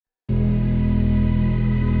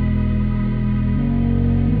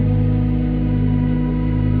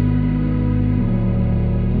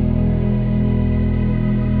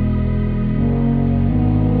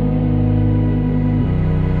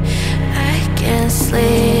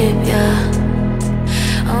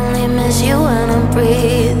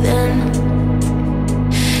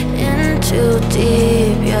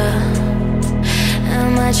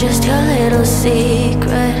lost your little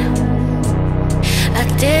secret. I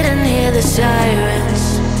didn't hear the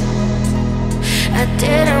sirens. I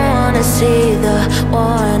didn't wanna see the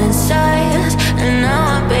warning signs, and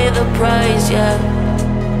now I pay the price, yeah.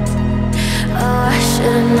 Oh, I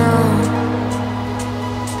should've known.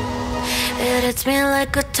 It hits me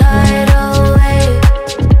like a tidal wave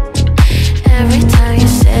every time you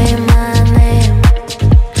say my name.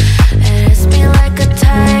 It hits me like a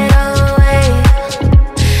tidal wave.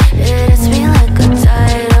 It hits me like a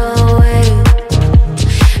tidal wave.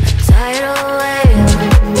 A tidal wave.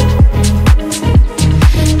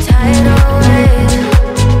 Tidal wave.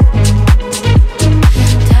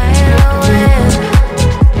 Tidal wave.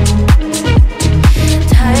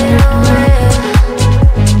 Tidal wave.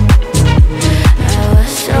 I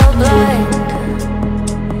was so blind,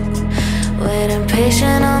 waiting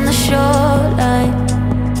patient on the shoreline.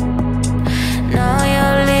 Now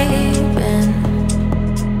you're leaving,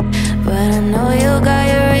 but I know you got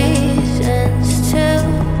your reasons too.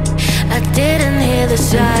 I didn't hear the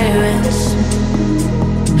sirens.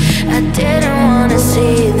 I didn't wanna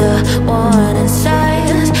see the warning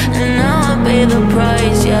signs, and now I pay the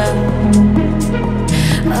price, yeah.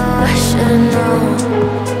 Oh, I should've known.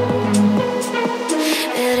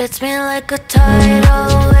 It hits me like a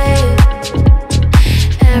tidal wave